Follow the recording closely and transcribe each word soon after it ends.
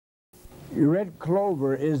Red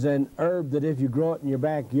clover is an herb that if you grow it in your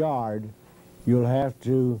backyard, you'll have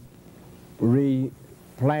to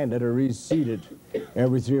replant it or reseed it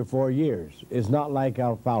every 3 or 4 years. It's not like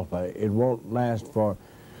alfalfa. It won't last for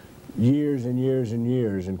years and years and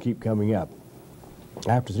years and keep coming up.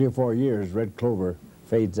 After 3 or 4 years, red clover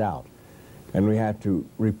fades out, and we have to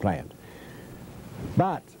replant.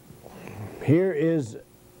 But here is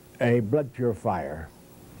a blood purifier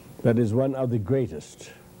that is one of the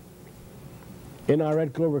greatest. In our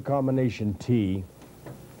red clover combination tea,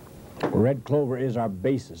 red clover is our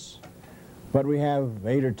basis, but we have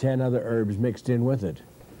 8 or 10 other herbs mixed in with it,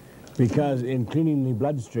 because in cleaning the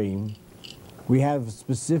bloodstream, we have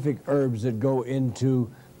specific herbs that go into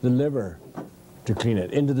the liver to clean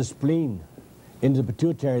it, into the spleen, into the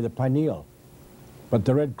pituitary, the pineal. But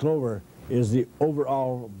the red clover is the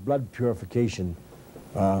overall blood purification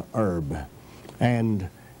herb, and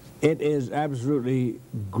it is absolutely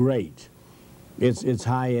great. It's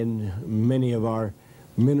high in many of our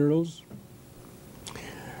minerals.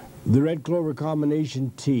 The red clover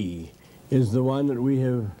combination tea is the one that we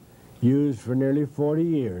have used for nearly 40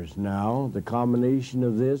 years now. The combination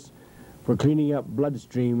of this for cleaning up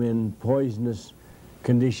bloodstream in poisonous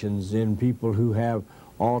conditions in people who have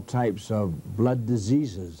all types of blood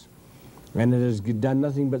diseases. And it has done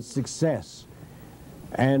nothing but success.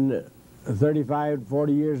 And 35,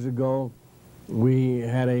 40 years ago, we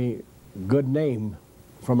had a good name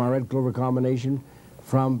from our red clover combination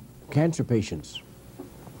from cancer patients.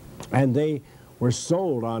 And they were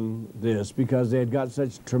sold on this because they had got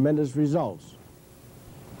such tremendous results.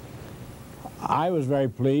 I was very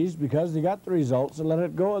pleased because they got the results and let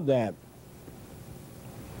it go at that.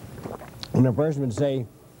 And a person would say,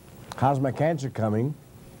 "How's my cancer coming?"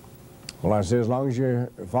 Well, I say, as long as you're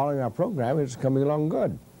following our program, it's coming along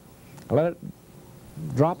good. I let it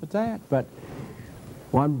drop at that. But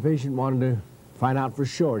one patient wanted to find out for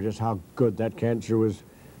sure just how good that cancer was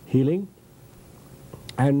healing,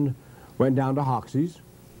 and went down to Hoxie's.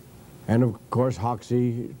 And of course,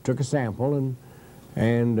 Hoxie took a sample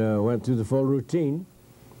and went through the full routine.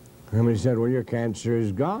 And he said, "Well, your cancer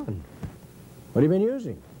is gone. What have you been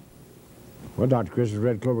using?" "Well, Dr. Chris's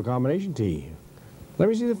red clover combination tea." "Let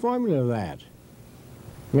me see the formula of that."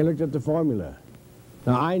 And I looked at the formula.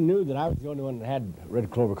 Now, I knew that I was the only one that had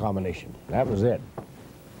red clover combination. That was it.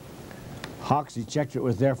 Hoxie checked it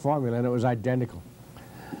with their formula, and it was identical.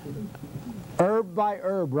 Herb by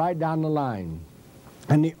herb, right down the line.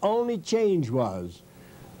 And the only change was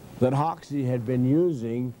that Hoxie had been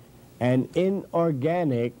using an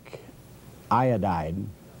inorganic iodine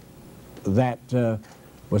that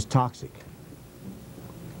was toxic.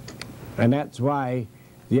 And that's why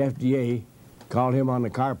the FDA called him on the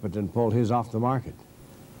carpet and pulled his off the market.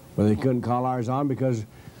 Well, they couldn't call ours on because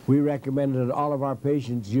we recommended that all of our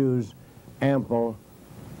patients use ample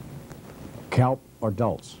kelp or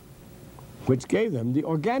dulse, which gave them the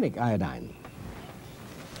organic iodine.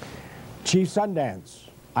 Chief Sundance,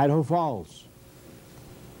 Idaho Falls.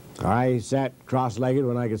 I sat cross-legged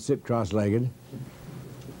when I could sit cross-legged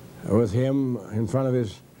with him in front of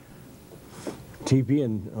his teepee,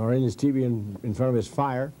 or in his teepee in front of his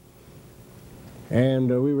fire, and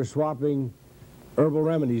we were swapping herbal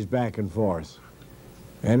remedies back and forth,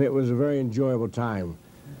 and it was a very enjoyable time.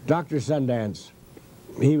 Dr. Sundance,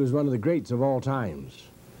 he was one of the greats of all times.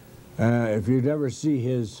 If you'd ever see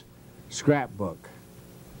his scrapbook,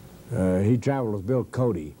 he traveled with Bill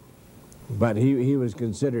Cody, but he was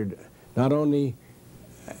considered not only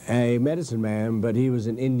a medicine man, but he was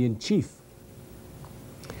an Indian chief.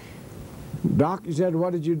 Doc, he said,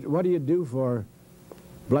 what do you do for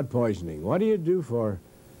blood poisoning? What do you do for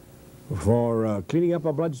cleaning up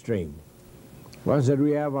a bloodstream? Well, I said,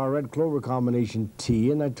 we have our red clover combination tea,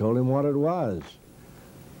 and I told him what it was.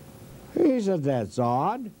 He said, that's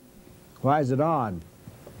odd. Why is it odd?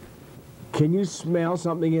 Can you smell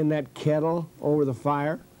something in that kettle over the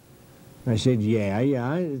fire? I said, yeah,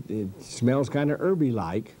 it smells kind of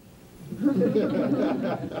herby-like. He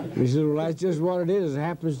said, well, that's just what it is. It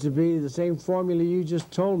happens to be the same formula you just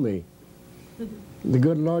told me. The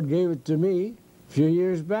good Lord gave it to me a few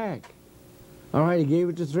years back. All right, he gave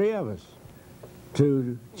it to 3 of us,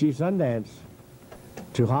 to Chief Sundance,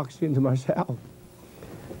 to Hoxie, and to myself,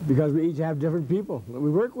 because we each have different people that we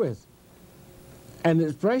work with, and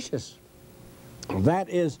it's precious. That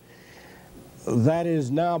is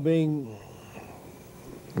now being,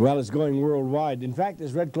 well, it's going worldwide. In fact,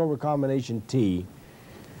 this red clover combination tea,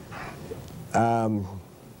 the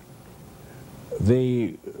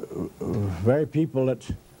very people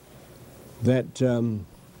that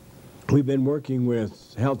we've been working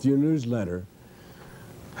with, Health U newsletter,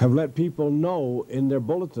 have let people know in their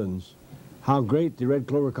bulletins how great the red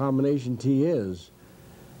clover combination tea is.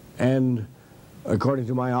 And according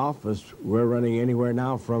to my office, we're running anywhere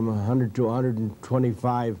now from 100 to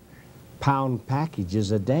 125 pound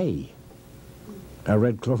packages a day. A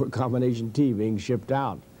red clover combination tea being shipped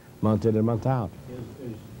out, month in and month out.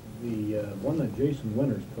 Is the one that Jason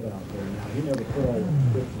Winters put out there, now he never put all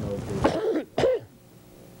the description over.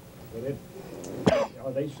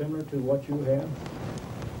 Are they similar to what you have?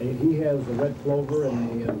 He has the red clover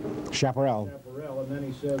and the Chaparral. chaparral, and then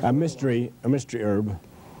he says A mystery herb.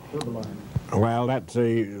 herbaline. Well, that's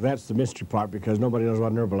the mystery part, because nobody knows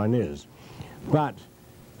what an herbaline is. But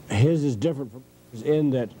his is different from his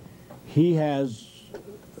in that he has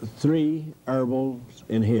 3 herbals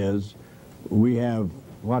in his. We have,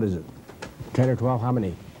 what is it, 10 or 12? How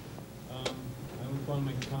many? I just want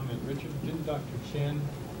to make a comment. Richard, didn't Dr. Chen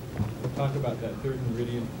talk about that third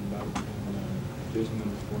ingredient about Jason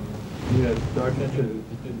Winters formula? Yes, Dr. It Chen.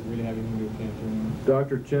 didn't really have anything to do with cancer anymore.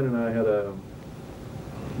 Dr. Chen and I had a,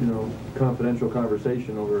 confidential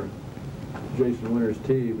conversation over Jason Winters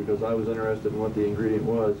tea, because I was interested in what the ingredient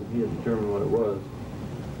was, and he had determined what it was.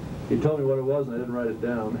 He told me what it was, and I didn't write it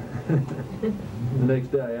down. The next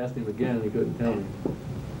day I asked him again, and he couldn't tell me,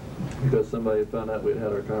 because somebody had found out we'd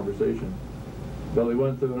had our conversation. But we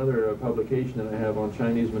went through another publication that I have on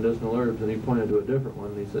Chinese medicinal herbs, and he pointed to a different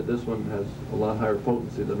one, and he said this one has a lot higher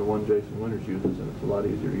potency than the one Jason Winters uses, and it's a lot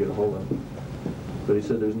easier to get a hold of. But he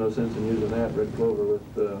said there's no sense in using that red clover with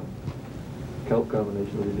kelp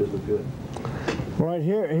combination, would be just as good. All right,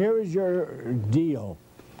 here is your deal.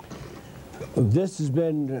 This has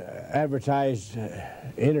been advertised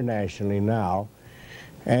internationally now,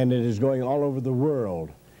 and it is going all over the world.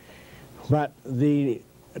 But the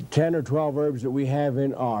 10 or 12 herbs that we have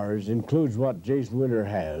in ours includes what Jason Winter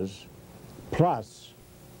has, plus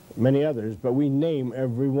many others, but we name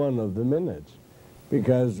every one of them in it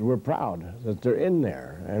because we're proud that they're in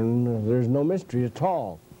there, and there's no mystery at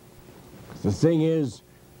all. The thing is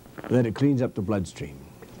that it cleans up the bloodstream.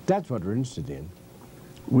 That's what we're interested in.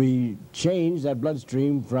 We change that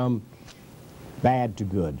bloodstream from bad to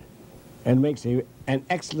good and makes an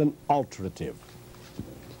excellent alternative.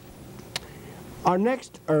 Our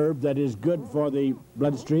next herb that is good for the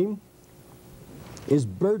bloodstream is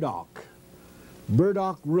burdock,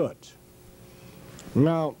 burdock root.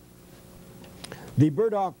 Now, the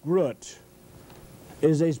burdock root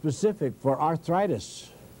is a specific for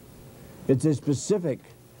arthritis. It's a specific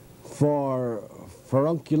for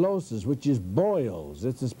furunculosis, which is boils.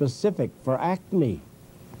 It's a specific for acne.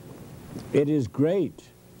 It is great.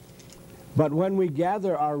 But when we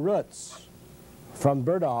gather our roots from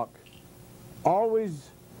burdock, always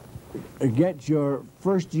get your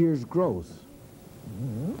first year's growth.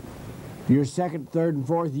 Your second, third, and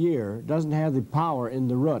fourth year doesn't have the power in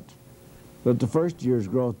the root that the first year's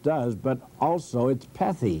growth does, but also it's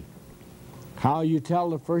pethy. How you tell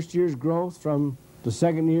the first year's growth from the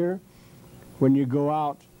second year? When you go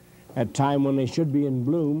out at time when they should be in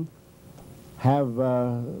bloom, have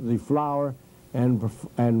the flower and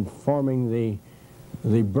forming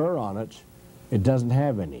the burr on it, it doesn't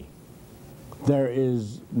have any. There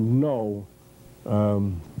is no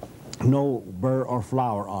burr or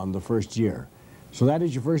flower on the first year. So that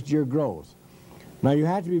is your first year growth. Now you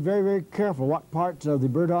have to be very, very careful what parts of the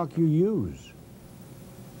burdock you use.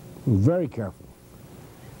 Very careful.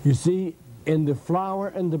 You see, in the flower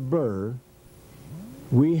and the burr,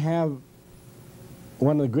 we have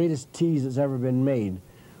one of the greatest teas that's ever been made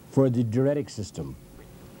for the diuretic system,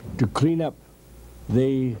 to clean up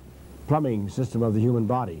the plumbing system of the human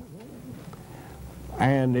body.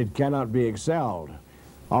 And it cannot be excelled.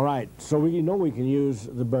 All right, so we know we can use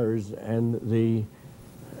the burrs and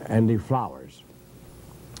the flowers.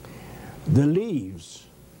 The leaves,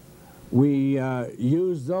 we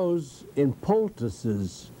use those in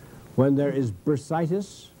poultices when there is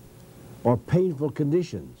bursitis or painful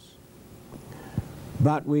conditions.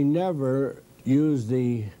 But we never use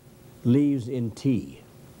the leaves in tea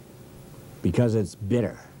because it's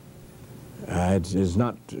bitter. It's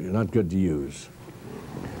not good to use.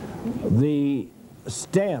 The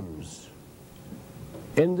stems,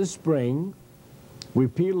 in the spring, we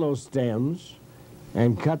peel those stems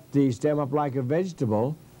and cut the stem up like a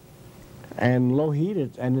vegetable and low heat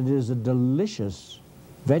it, and it is a delicious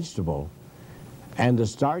vegetable. And the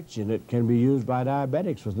starch in it can be used by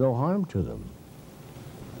diabetics with no harm to them.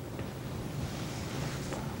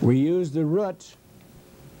 We use the root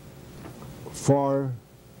for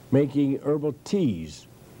making herbal teas.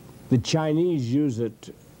 The Chinese use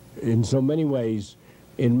it in so many ways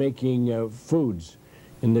in making foods,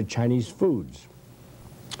 in the Chinese foods.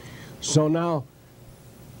 So now,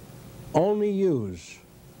 only use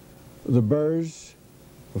the burrs,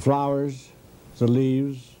 the flowers, the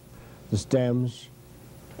leaves, the stems,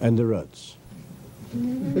 and the roots.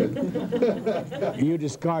 You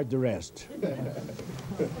discard the rest.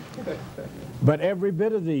 But every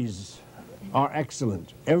bit of these are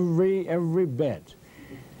excellent. Every bit.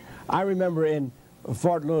 I remember in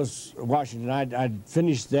Fort Lewis, Washington, I'd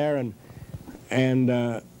finished there,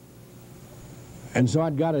 and so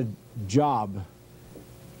I'd got a job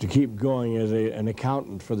to keep going as an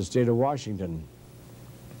accountant for the state of Washington,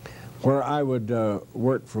 where I would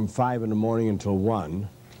work from 5 in the morning until 1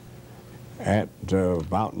 at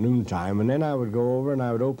about noontime, and then I would go over and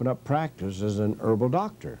I would open up practice as an herbal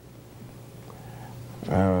doctor.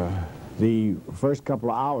 The first couple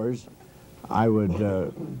of hours, I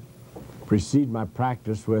would precede my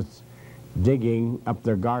practice with digging up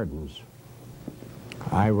their gardens.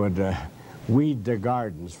 I would weed their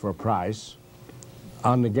gardens for a price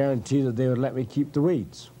on the guarantee that they would let me keep the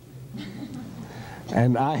weeds.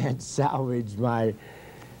 And I had salvaged my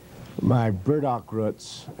burdock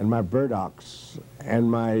roots and my burdocks and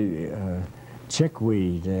my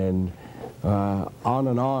chickweed and on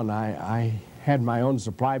and on. I had my own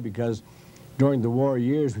supply because during the war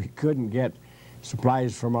years we couldn't get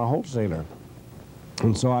supplies from our wholesaler.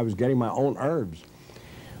 And so I was getting my own herbs.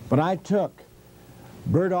 But I took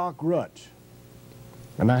burdock root,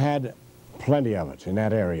 and I had plenty of it in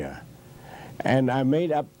that area, and I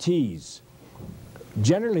made up teas.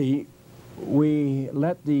 Generally, we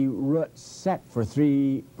let the roots set for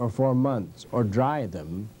 3 or 4 months or dry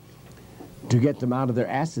them to get them out of their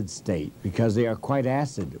acid state, because they are quite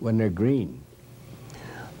acid when they're green.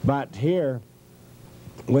 But here,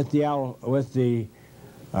 with the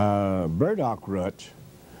burdock root,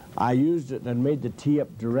 I used it and made the tea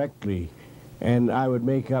up directly, and I would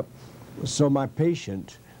make up, so my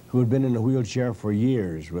patient, who had been in a wheelchair for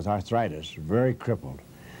years with arthritis, very crippled,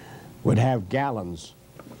 would have gallons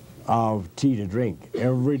of tea to drink.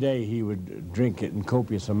 Every day he would drink it in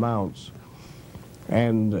copious amounts.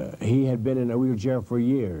 And he had been in a wheelchair for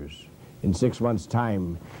years. In 6 months'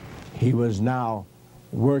 time, he was now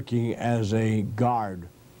working as a guard,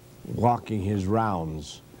 walking his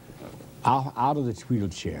rounds out of the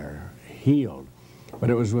wheelchair, healed. But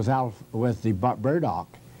it was with the burdock,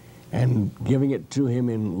 and giving it to him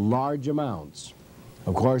in large amounts.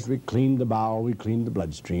 Of course, we cleaned the bowel, we cleaned the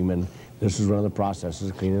bloodstream, and this is one of the processes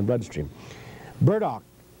of cleaning the bloodstream. Burdock,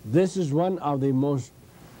 this is one of the most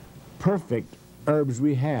perfect herbs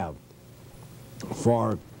we have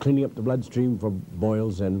for cleaning up the bloodstream for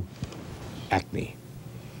boils and acne.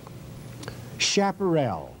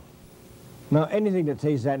 Chaparral. Now, anything that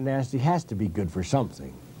tastes that nasty has to be good for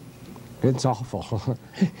something. It's awful.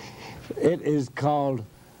 It is called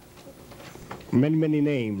many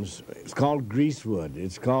names. It's called greasewood.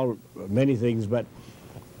 It's called many things, but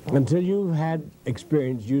until you've had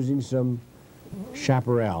experience using some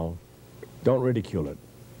chaparral, don't ridicule it.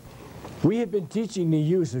 We have been teaching the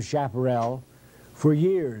use of chaparral for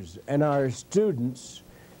years, and our students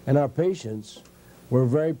and our patients were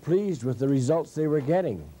very pleased with the results they were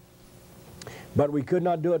getting. But we could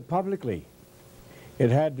not do it publicly.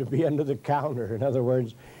 It had to be under the counter. In other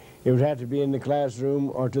words, it would have to be in the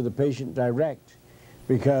classroom or to the patient direct,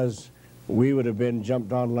 because we would have been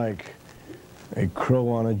jumped on like a crow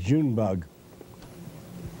on a June bug.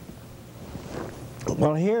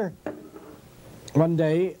 Well, here, one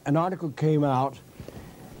day, an article came out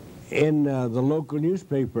in the local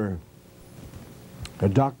newspaper.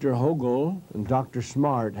 Dr. Hogel and Dr.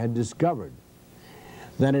 Smart had discovered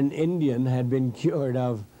that an Indian had been cured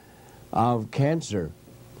of cancer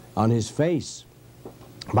on his face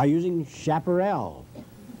by using chaparral.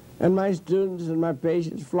 And my students and my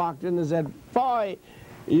patients flocked in and said, "Boy,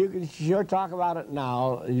 you can sure talk about it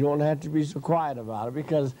now. You don't have to be so quiet about it,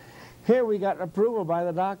 because here we got approval by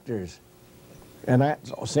the doctors." And that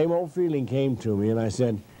same old feeling came to me, and I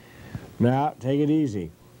said, "Now, take it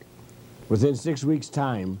easy. Within 6 weeks'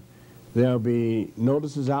 time, there'll be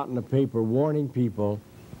notices out in the paper warning people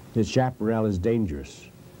that chaparral is dangerous.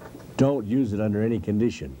 Don't use it under any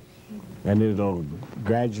condition." And it'll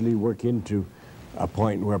gradually work into a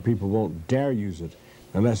point where people won't dare use it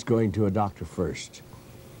unless going to a doctor first.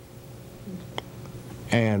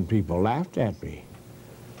 And people laughed at me.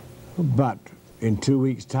 But in 2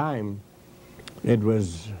 weeks' time, it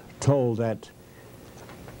was told that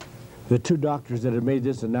the 2 doctors that had made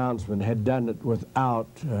this announcement had done it without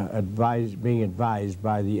being advised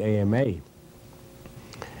by the AMA.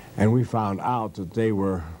 And we found out that they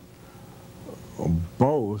were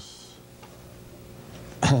both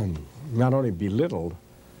not only belittled,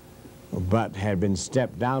 but had been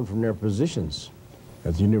stepped down from their positions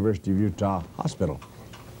at the University of Utah Hospital.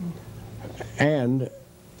 And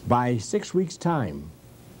by 6 weeks' time,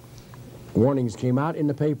 warnings came out in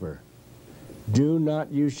the paper. Do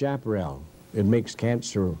not use chaparral. It makes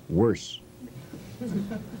cancer worse.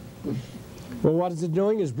 Well, what is it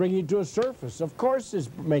doing is bringing it to a surface. Of course it's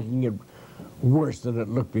making it worse than it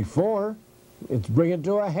looked before. It's bringing it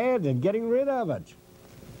to a head and getting rid of it.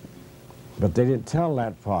 But they didn't tell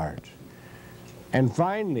that part. And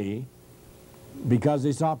finally, because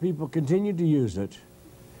they saw people continue to use it,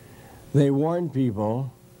 they warned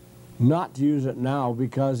people not to use it now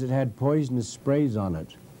because it had poisonous sprays on it.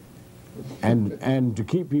 And to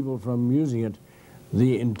keep people from using it,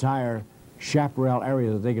 the entire chaparral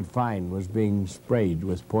area that they could find was being sprayed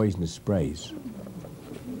with poisonous sprays.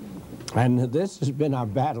 And this has been our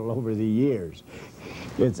battle over the years.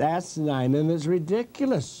 It's asinine and it's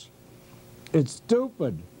ridiculous. It's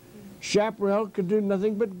stupid. Chaparral could do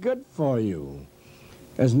nothing but good for you,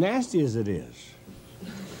 as nasty as it is.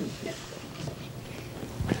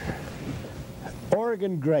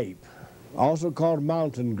 Oregon grape, also called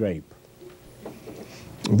mountain grape.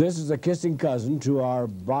 This is a kissing cousin to our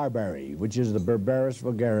barberry, which is the Berberis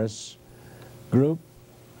vulgaris group.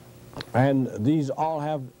 And these all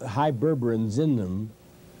have high berberins in them,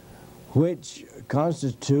 which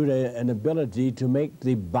constitute an ability to make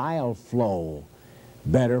the bile flow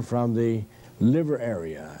better from the liver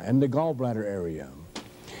area and the gallbladder area.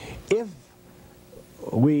 If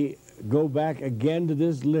we go back again to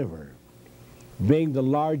this liver, being the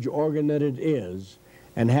large organ that it is,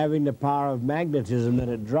 and having the power of magnetism that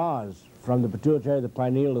it draws from the pituitary, the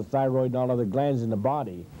pineal, the thyroid, and all other glands in the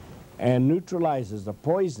body, and neutralizes the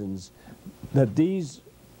poisons that these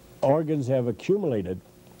organs have accumulated,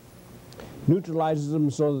 neutralizes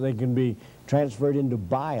them so that they can be transferred into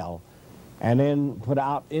bile and then put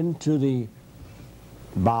out into the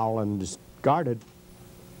bowel and discarded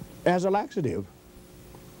as a laxative.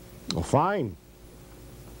 Well, fine.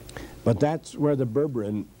 But that's where the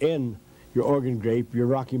berberin in your Oregon grape, your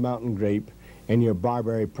Rocky Mountain grape, and your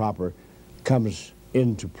barberry proper comes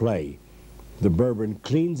into play. The berberin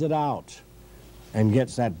cleans it out and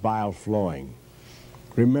gets that bile flowing.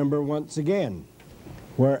 Remember once again,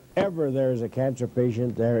 wherever there is a cancer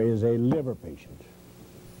patient, there is a liver patient.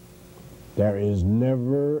 There is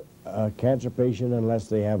never a cancer patient unless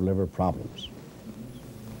they have liver problems.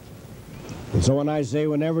 And so when I say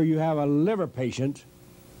whenever you have a liver patient,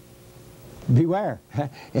 beware.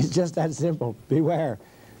 It's just that simple. Beware.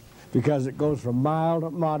 Because it goes from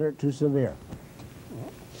mild, moderate to severe.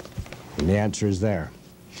 And the answer is there.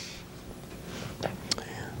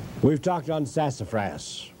 We've talked on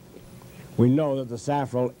sassafras. We know that the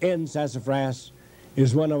saffron in sassafras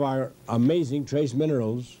is one of our amazing trace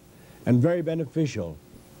minerals and very beneficial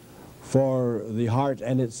for the heart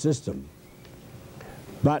and its system.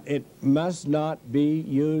 But it must not be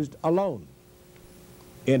used alone.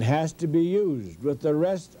 It has to be used with the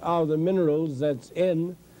rest of the minerals that's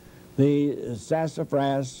in the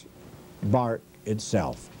sassafras bark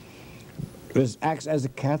itself. This acts as a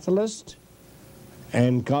catalyst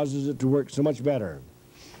and causes it to work so much better.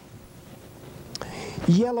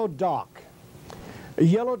 Yellow dock.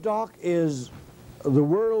 Yellow dock is the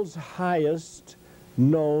world's highest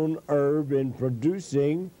known herb in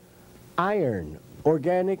producing iron,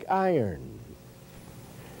 organic iron.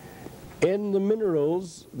 In the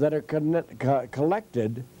minerals that are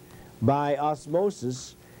collected by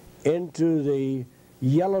osmosis into the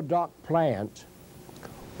yellow dock plant,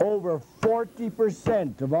 over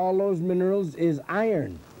 40% of all those minerals is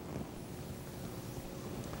iron.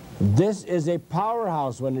 This is a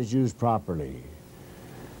powerhouse when it's used properly.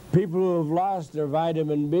 People who have lost their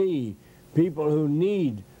vitamin B, people who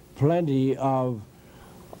need plenty of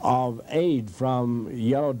aid from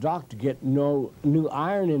yellow dock to get new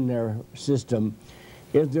iron in their system,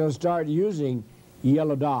 if they'll start using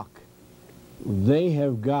yellow dock, they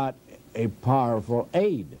have got a powerful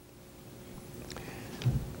aid.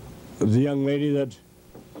 The young lady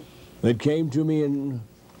that came to me in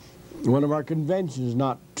one of our conventions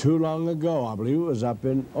not too long ago, I believe it was up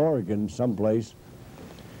in Oregon someplace,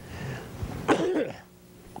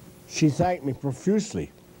 she thanked me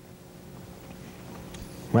profusely.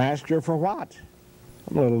 I asked her for what?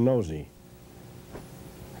 I'm a little nosy.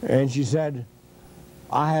 And she said,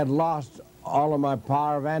 I had lost all of my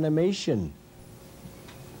power of animation.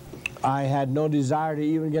 I had no desire to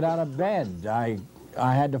even get out of bed. I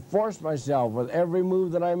had to force myself with every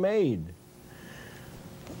move that I made.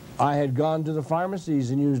 I had gone to the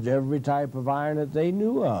pharmacies and used every type of iron that they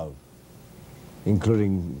knew of,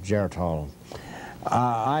 including Geritol.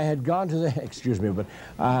 I had gone to the, excuse me, but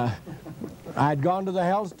I had gone to the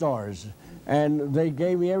health stores and they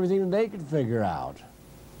gave me everything that they could figure out.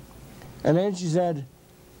 And then she said,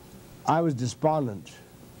 I was despondent,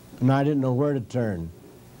 and I didn't know where to turn.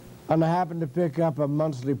 And I happened to pick up a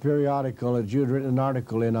monthly periodical that you'd written an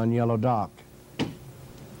article in on Yellow Dock.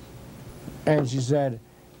 And she said,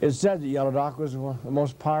 it said that Yellow Dock was the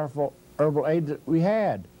most powerful herbal aid that we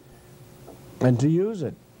had, and to use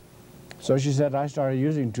it. So she said, I started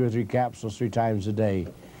using 2 or 3 capsules 3 times a day.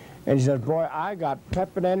 And she said, boy, I got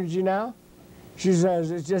pep and energy now. She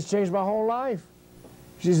says, it's just changed my whole life.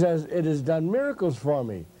 She says, it has done miracles for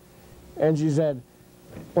me. And she said,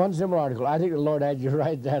 one simple article, I think the Lord had you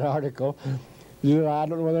write that article. She said, I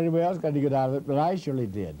don't know whether anybody else got any good out of it, but I surely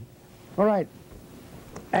did. All right,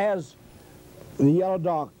 as the Yellow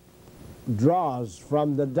Dock draws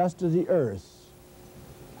from the dust of the earth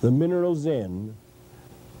the minerals in,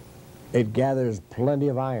 it gathers plenty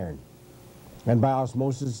of iron. And by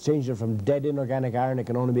osmosis, changes it from dead inorganic iron that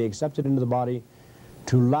can only be accepted into the body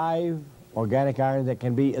to live organic iron that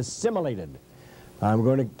can be assimilated. I'm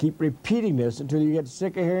going to keep repeating this until you get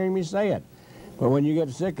sick of hearing me say it. But when you get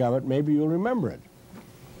sick of it, maybe you'll remember it.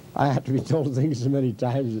 I have to be told things so many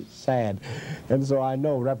times it's sad. And so I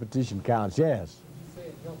know repetition counts. Yes? You say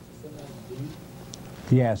it helps assimilate deep?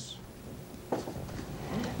 Yes.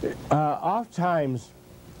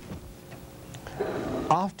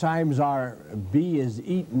 Oftentimes our bee is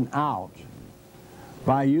eaten out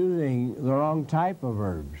by using the wrong type of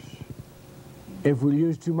herbs. If we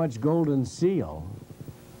use too much golden seal.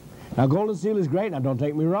 Now golden seal is great, now don't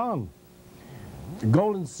take me wrong.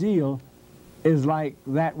 Golden seal is like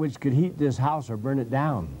that which could heat this house or burn it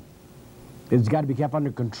down. It's got to be kept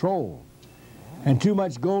under control. And too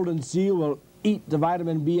much golden seal will eat the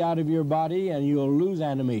vitamin B out of your body and you'll lose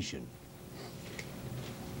animation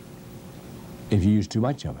if you use too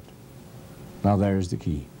much of it. Now there's the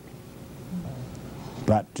key.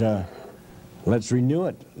 But let's renew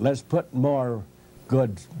it. Let's put more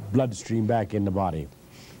good bloodstream back in the body.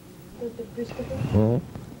 Dr. Christopher?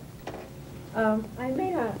 Mm-hmm. I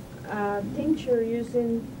made a tincture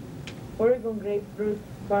using Oregon grapefruit,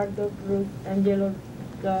 burdock root, and yellow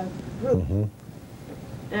dog root. Mm-hmm.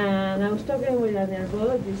 And I was talking with an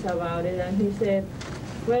herbologist about it, and he said,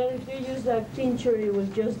 well, if you use that tincture, it will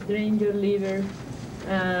just drain your liver,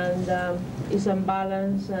 and it's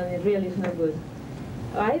unbalanced, and it really is not good.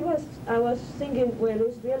 I was thinking, well,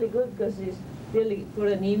 it's really good because it's really for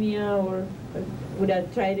anemia or with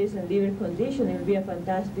arthritis and liver condition. It would be a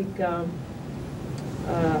fantastic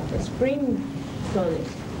spring tonic.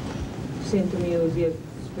 Seemed to me it would be a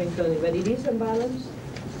spring tonic, but it is unbalanced,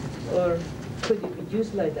 or could it be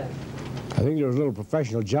used like that? I think there was a little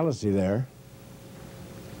professional jealousy there.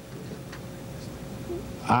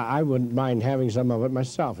 I wouldn't mind having some of it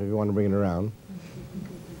myself if you want to bring it around.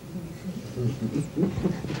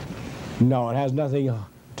 No, it has nothing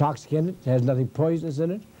toxic in it, it has nothing poisonous in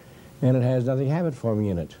it, and it has nothing habit-forming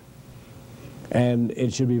in it. And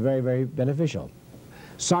it should be very, very beneficial.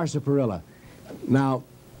 Sarsaparilla. Now,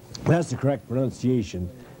 that's the correct pronunciation.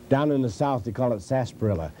 Down in the South, they call it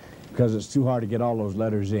sarsaparilla because it's too hard to get all those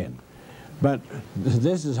letters in. But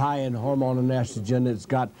this is high in hormone and estrogen. It's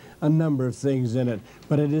got a number of things in it,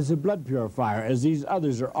 but it is a blood purifier, as these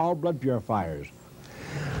others are all blood purifiers.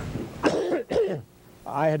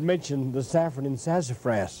 I had mentioned the saffron and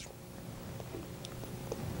sassafras.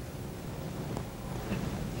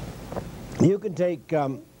 You can take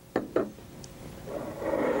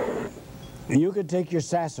your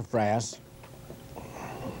sassafras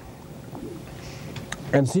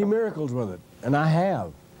and see miracles with it, and I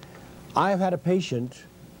have. I've had a patient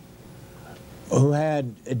who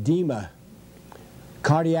had edema,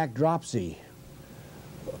 cardiac dropsy,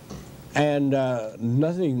 and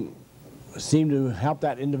nothing seemed to help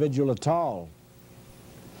that individual at all.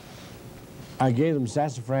 I gave them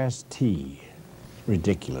sassafras tea.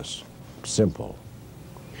 Ridiculous, simple.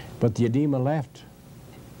 But the edema left,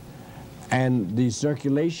 and the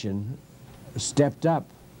circulation stepped up,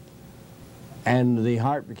 and the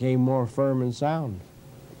heart became more firm and sound.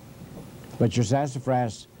 But your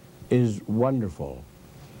sassafras is wonderful.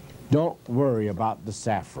 Don't worry about the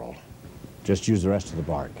saffron. Just use the rest of the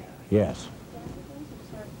bark. Yes.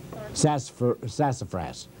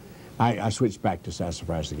 Sassafras. I switched back to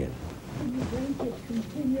sassafras again. Can you drink it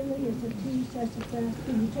continually as a tea, sassafras?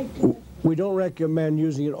 Can you take too much? We don't recommend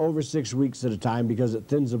using it over 6 weeks at a time because it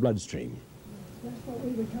thins the bloodstream. That's what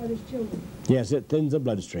we were taught as children. Yes, it thins the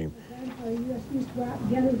bloodstream. Grandpa used to go out and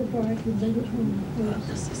gather the bark and bring it home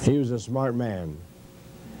for us. He was a smart man.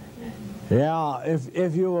 Yeah,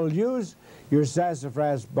 if you will use your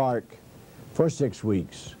sassafras bark for 6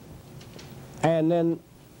 weeks and then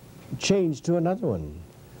change to another one,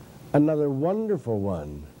 another wonderful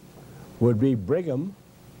one would be Brigham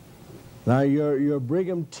Now your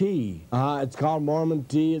Brigham tea, it's called Mormon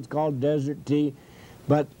tea, it's called desert tea,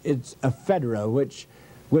 but it's ephedra, which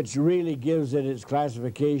really gives it its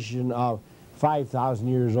classification of 5,000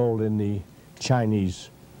 years old in the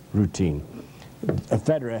Chinese routine.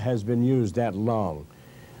 Ephedra has been used that long.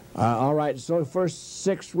 All right, so first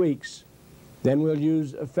 6 weeks, then we'll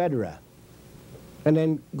use ephedra. And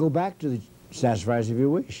then go back to the sassafras if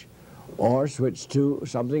you wish, or switch to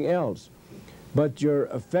something else. But your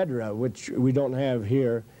ephedra, which we don't have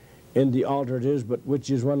here in the alternatives, but which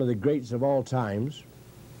is one of the greats of all times,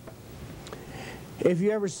 if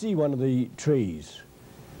you ever see one of the trees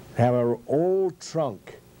have an old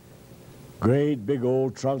trunk, great big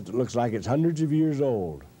old trunk that looks like it's hundreds of years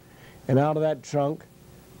old, and out of that trunk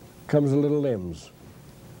comes the little limbs,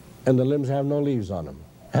 and the limbs have no leaves on them.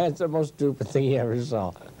 That's the most stupid thing you ever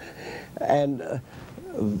saw. And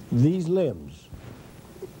these limbs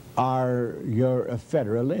are your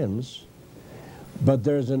ephedra limbs, but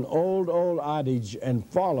there's an old adage, and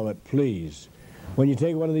follow it, please. When you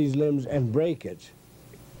take one of these limbs and break it,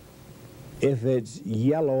 if it's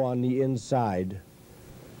yellow on the inside,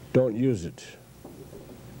 don't use it.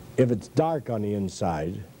 If it's dark on the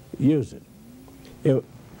inside, use it. In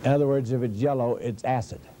other words, if it's yellow, it's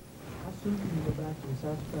acid. How soon can you go back to the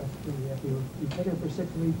sassafras tea after you take it for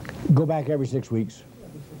 6 weeks? Go back every 6 weeks.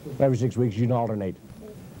 Every 6 weeks, you can alternate.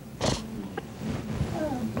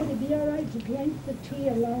 Would it be all right to drink the tea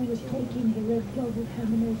along with taking the red clover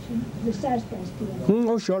combination, the sassafras tea?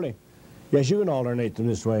 Oh, surely. Yes, you can alternate them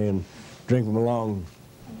this way and drink them along.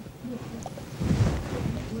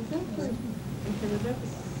 Was that the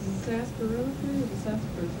sarsaparilla tree or the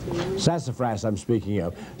sassafras tea? Sassafras I'm speaking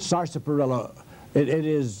of. Sarsaparilla, it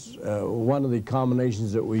is one of the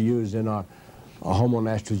combinations that we use in our hormone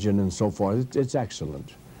estrogen and so forth. It's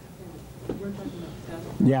excellent. We're talking about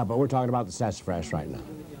sassafras. Yeah, but we're talking about the sassafras right now.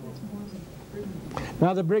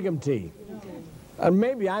 Now the Brigham tea.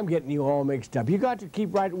 Maybe I'm getting you all mixed up. You got to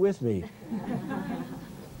keep right with me.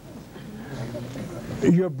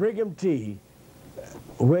 Your Brigham tea,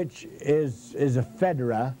 which is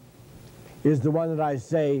ephedra, is the one that I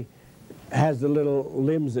say has the little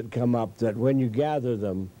limbs that come up that when you gather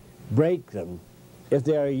them, break them. If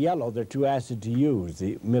they are yellow, they're too acid to use,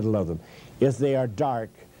 the middle of them. If they are dark,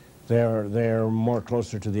 they're more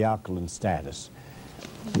closer to the alkaline status.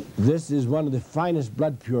 This is one of the finest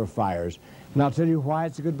blood purifiers. And I'll tell you why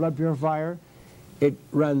it's a good blood purifier. It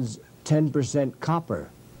runs 10% copper,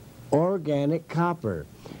 organic copper.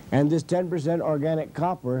 And this 10% organic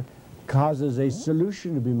copper causes a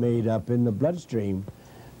solution to be made up in the bloodstream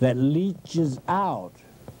that leaches out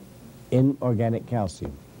in organic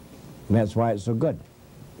calcium. And that's why it's so good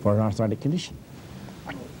for an arthritic condition.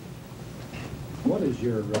 What is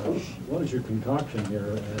your concoction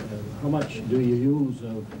here? How much do you use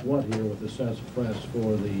of what here with the sassafras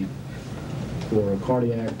for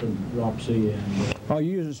cardiac neuropathy and Oh,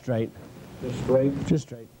 you use it straight. just straight? Just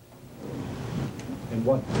straight. And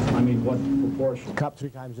what proportion? Cup 3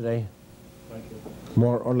 times a day. Thank you.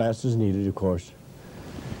 More or less is needed, of course.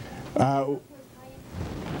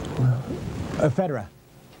 Ephedra,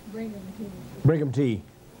 Brigham tea,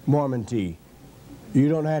 Mormon tea. You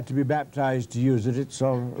don't have to be baptized to use it. It's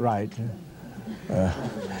all right.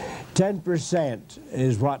 10%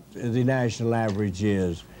 is what the national average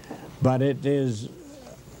is, but it is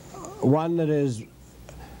one that is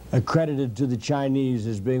accredited to the Chinese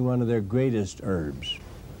as being one of their greatest herbs,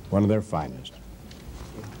 one of their finest.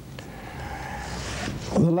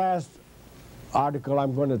 The last article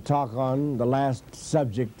I'm going to talk on, the last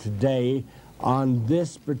subject today on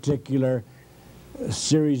this particular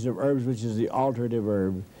series of herbs, which is the alternative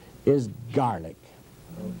herb, is garlic.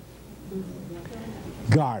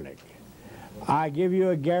 Garlic. I give you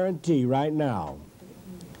a guarantee right now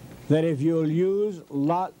that if you'll use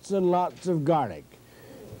lots and lots of garlic,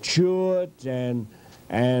 chew it and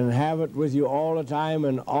have it with you all the time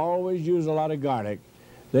and always use a lot of garlic,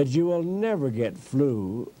 that you will never get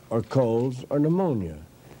flu or colds or pneumonia.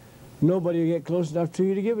 Nobody will get close enough to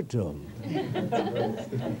you to give it to them.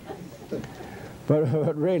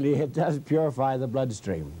 But really, it does purify the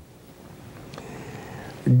bloodstream.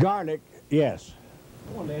 Garlic, yes.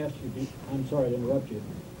 I wanted to ask you, I'm sorry to interrupt you,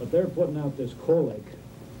 but they're putting out this colic,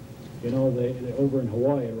 you know, they're over in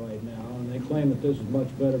Hawaii right now, and they claim that this is much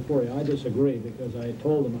better for you. I disagree, because I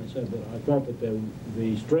told them, I said that I felt that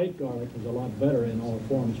the straight garlic was a lot better in all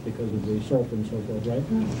forms because of the sulfur and so forth, right?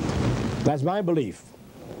 That's my belief.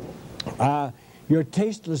 Your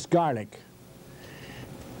tasteless garlic,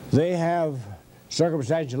 they have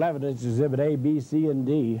circumstantial evidence, exhibit A, B, C, and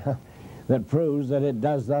D, that proves that it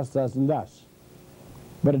does thus, thus, and thus.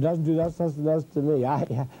 But it doesn't do that something else to me.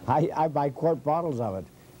 I buy quart bottles of it.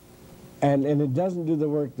 And it doesn't do the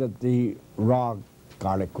work that the raw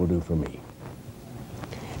garlic will do for me.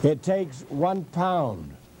 It takes 1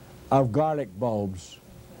 pound of garlic bulbs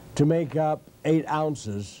to make up 8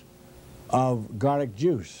 ounces of garlic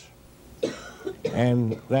juice.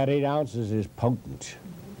 And that 8 ounces is potent.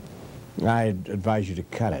 I advise you to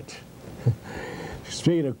cut it.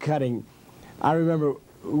 Speaking of cutting, I remember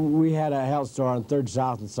we had a health store on 3rd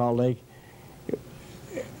South in Salt Lake.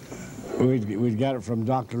 We'd got it from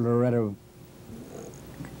Dr. Loretta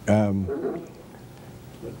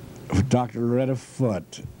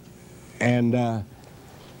Foote. And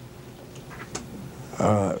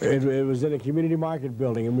it was in a community market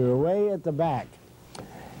building, and we were way at the back.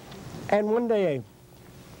 And one day